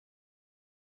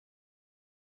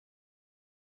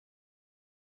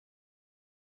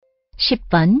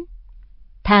10번.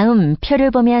 다음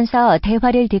표를 보면서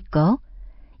대화를 듣고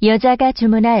여자가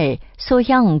주문할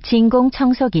소형 진공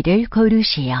청소기를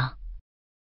고르시오.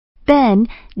 Ben,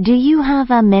 do you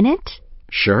have a minute?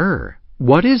 Sure.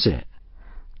 What is it?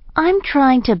 I'm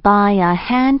trying to buy a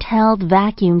handheld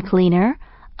vacuum cleaner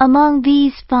among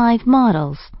these 5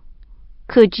 models.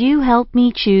 Could you help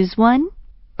me choose one?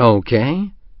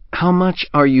 Okay. How much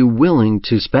are you willing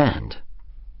to spend?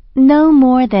 No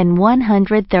more than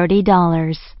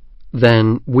 $130.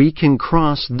 Then we can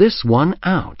cross this one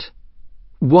out.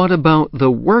 What about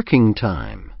the working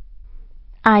time?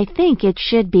 I think it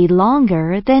should be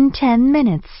longer than 10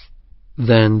 minutes.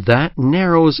 Then that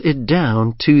narrows it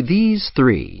down to these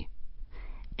 3.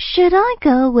 Should I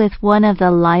go with one of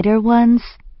the lighter ones?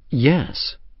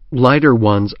 Yes. Lighter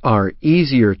ones are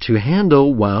easier to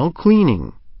handle while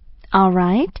cleaning. All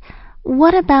right.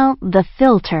 What about the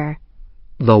filter?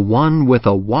 The one with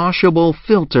a washable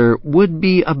filter would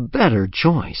be a better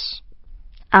choice.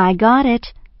 I got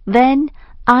it. Then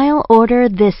I'll order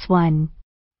this one.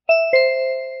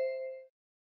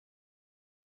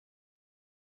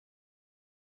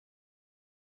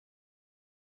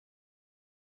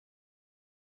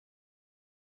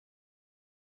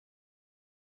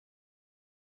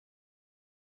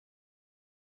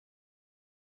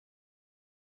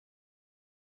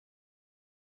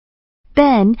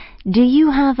 Ben, do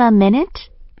you have a minute?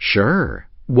 Sure.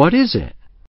 What is it?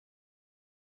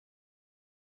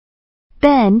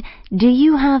 Ben, do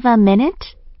you have a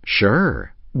minute?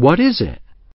 Sure. What is it?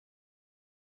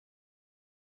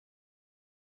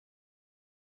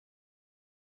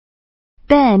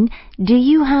 Ben, do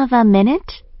you have a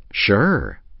minute?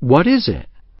 Sure. What is it?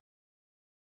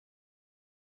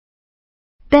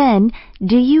 Ben,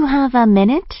 do you have a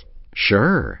minute?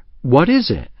 Sure. What is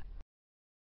it?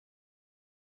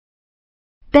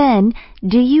 Ben,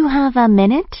 do you have a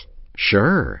minute?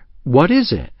 Sure. What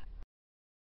is it?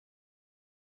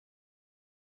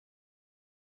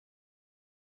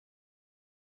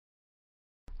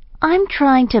 I'm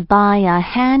trying to buy a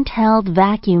handheld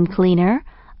vacuum cleaner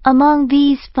among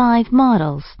these 5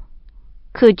 models.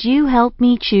 Could you help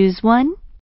me choose one?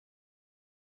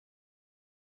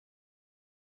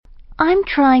 I'm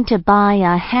trying to buy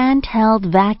a handheld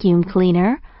vacuum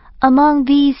cleaner among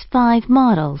these 5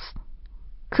 models.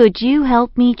 Could you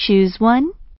help me choose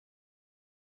one?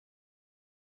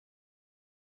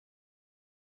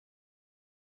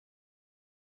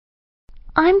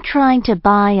 I'm trying to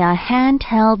buy a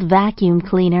handheld vacuum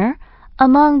cleaner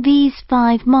among these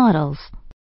 5 models.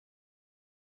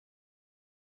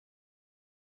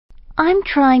 I'm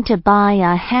trying to buy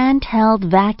a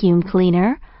handheld vacuum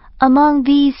cleaner among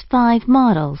these 5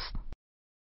 models.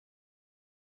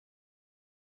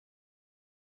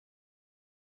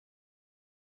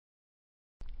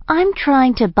 I'm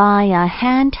trying to buy a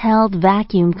handheld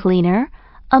vacuum cleaner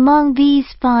among these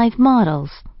 5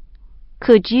 models.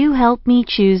 Could you help me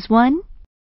choose one?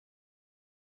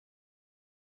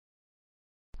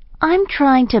 I'm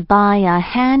trying to buy a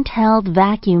handheld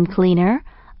vacuum cleaner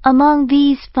among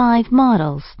these 5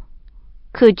 models.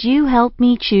 Could you help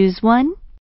me choose one?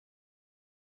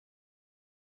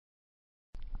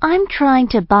 I'm trying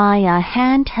to buy a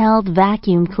handheld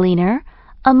vacuum cleaner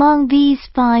among these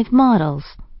 5 models.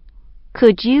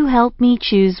 Could you help me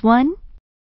choose one?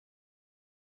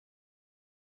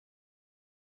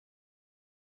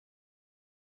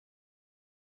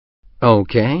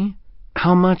 Okay.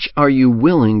 How much are you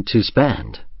willing to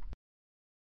spend?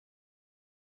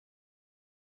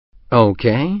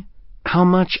 Okay. How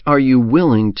much are you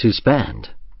willing to spend?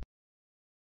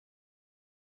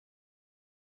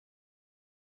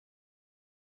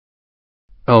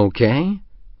 Okay.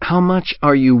 How much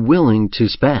are you willing to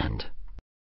spend?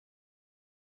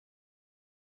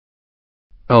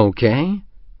 Okay.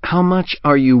 How much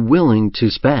are you willing to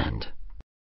spend?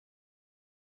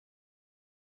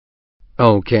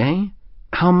 Okay.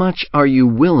 How much are you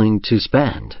willing to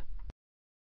spend?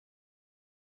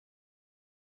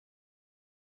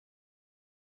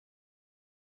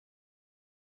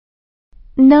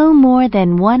 No more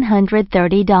than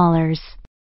 $130.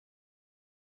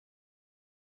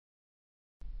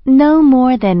 No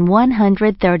more than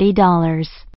 $130.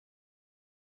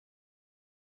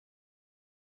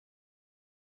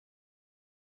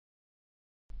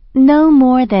 No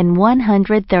more than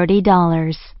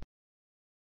 $130.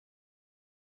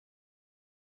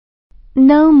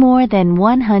 No more than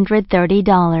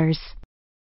 $130.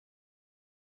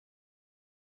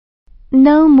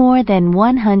 No more than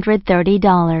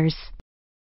 $130.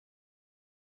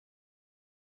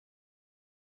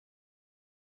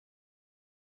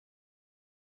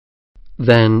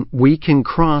 Then we can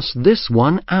cross this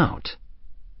one out.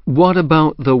 What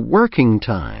about the working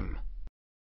time?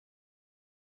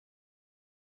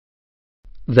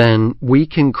 Then we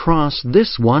can cross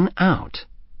this one out.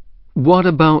 What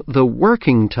about the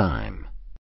working time?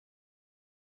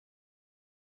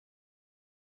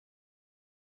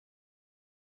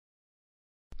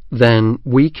 Then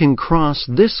we can cross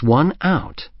this one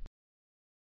out.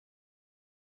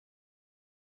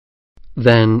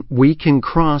 Then we can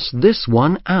cross this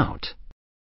one out.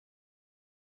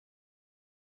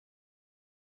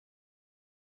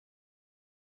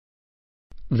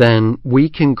 Then we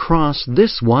can cross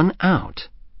this one out.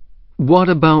 What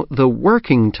about the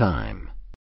working time?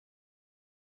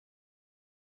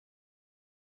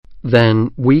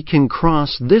 Then we can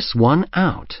cross this one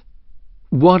out.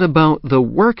 What about the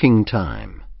working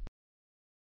time?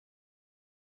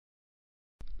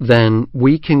 Then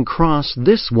we can cross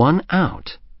this one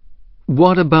out.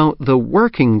 What about the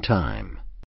working time?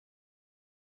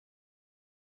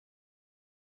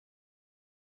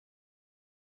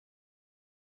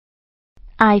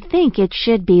 I think it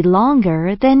should be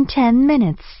longer than 10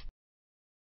 minutes.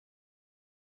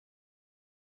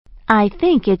 I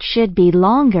think it should be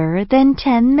longer than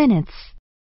 10 minutes.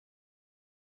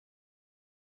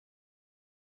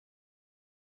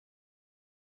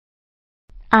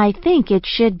 I think it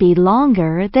should be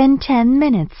longer than 10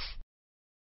 minutes.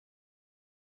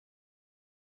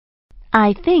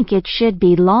 I think it should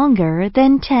be longer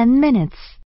than 10 minutes.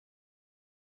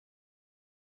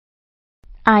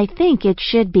 I think it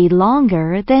should be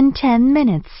longer than 10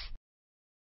 minutes.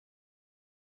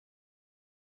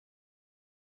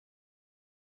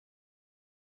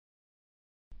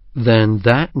 Then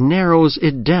that narrows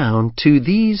it down to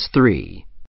these three.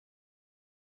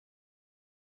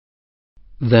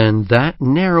 Then that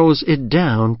narrows it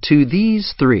down to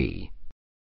these three.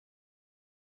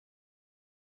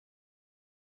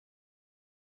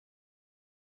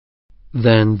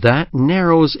 Then that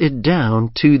narrows it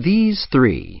down to these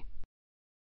three.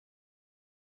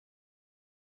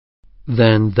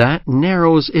 Then that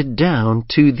narrows it down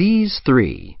to these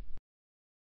three.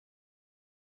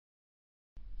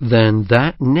 Then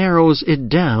that narrows it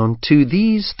down to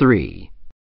these three.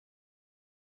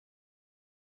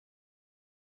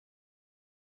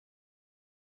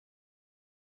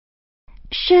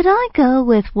 Should I go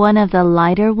with one of the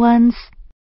lighter ones?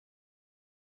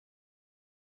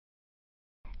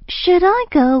 Should I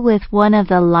go with one of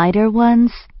the lighter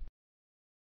ones?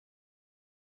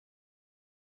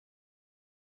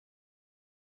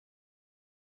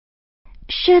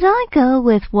 Should I go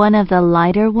with one of the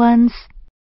lighter ones?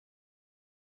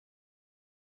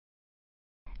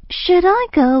 Should I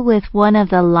go with one of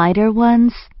the lighter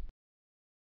ones?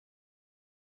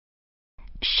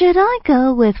 Should I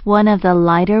go with one of the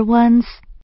lighter ones?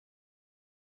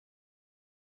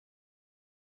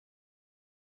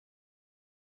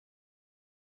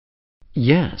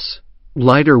 Yes,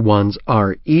 lighter ones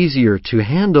are easier to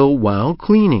handle while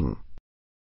cleaning.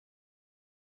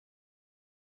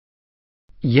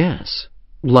 Yes,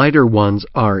 lighter ones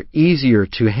are easier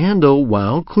to handle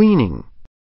while cleaning.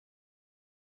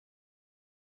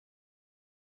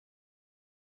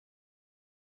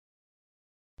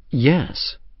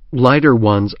 Yes, lighter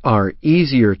ones are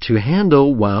easier to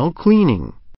handle while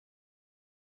cleaning.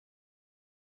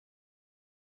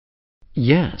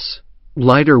 Yes,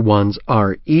 lighter ones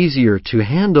are easier to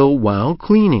handle while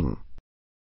cleaning.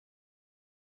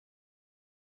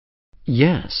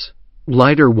 Yes,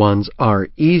 lighter ones are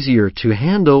easier to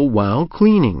handle while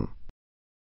cleaning.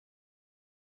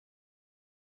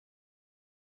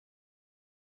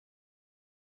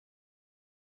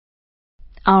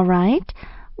 All right.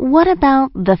 What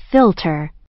about the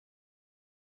filter?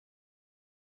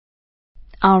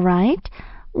 All right.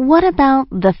 What about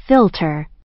the filter?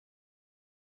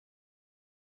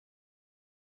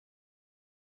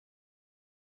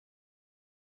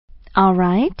 All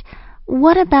right.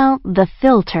 What about the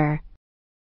filter?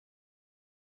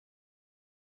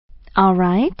 All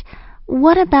right.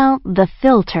 What about the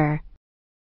filter?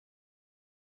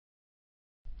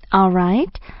 All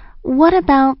right. What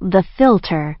about the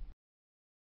filter?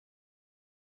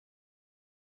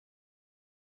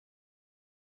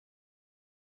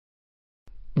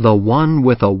 The one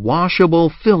with a washable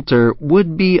filter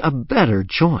would be a better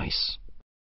choice.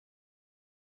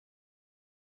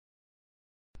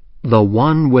 The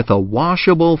one with a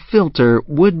washable filter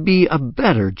would be a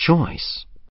better choice.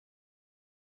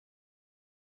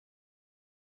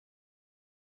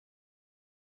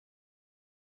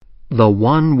 The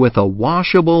one with a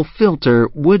washable filter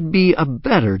would be a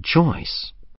better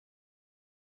choice.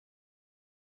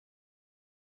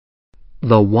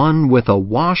 The one with a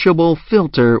washable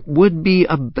filter would be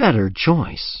a better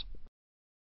choice.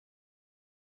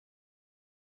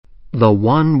 The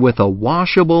one with a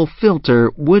washable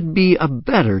filter would be a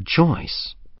better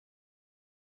choice.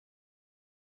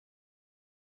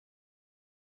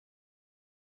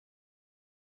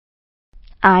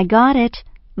 I got it.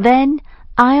 Then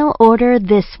I'll order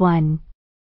this one.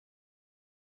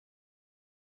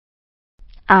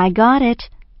 I got it.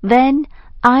 Then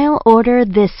I'll order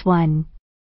this one.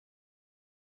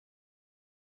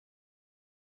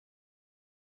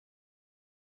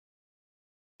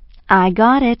 I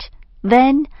got it.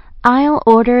 Then I'll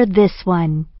order this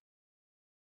one.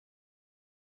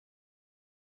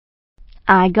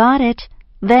 I got it.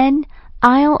 Then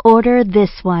I'll order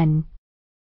this one.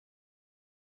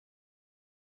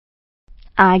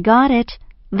 I got it.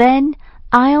 Then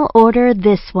I'll order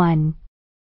this one.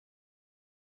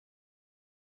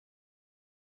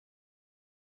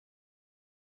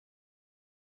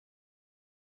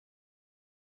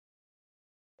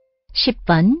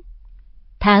 (10번)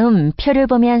 다음 표를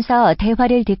보면서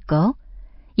대화를 듣고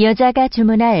여자가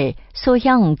주문할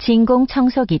소형 진공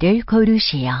청소기를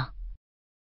고르시오.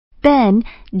 Ben,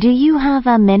 do you have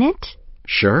a minute?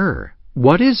 Sure.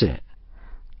 What is it?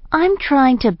 I'm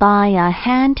trying to buy a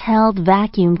handheld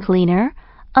vacuum cleaner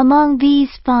among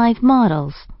these 5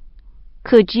 models.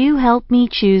 Could you help me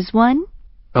choose one?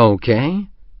 Okay.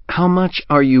 How much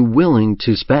are you willing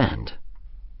to spend?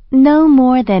 No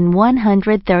more than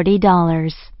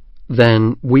 $130.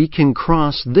 Then we can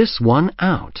cross this one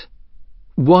out.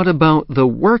 What about the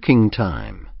working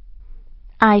time?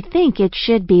 I think it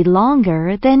should be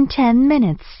longer than 10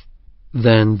 minutes.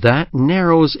 Then that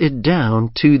narrows it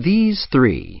down to these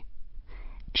 3.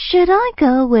 Should I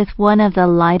go with one of the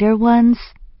lighter ones?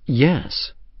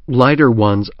 Yes. Lighter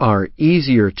ones are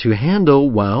easier to handle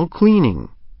while cleaning.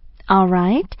 All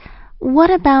right. What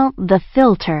about the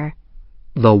filter?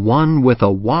 The one with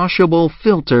a washable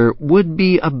filter would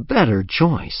be a better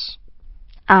choice.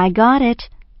 I got it.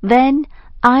 Then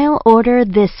I'll order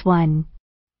this one.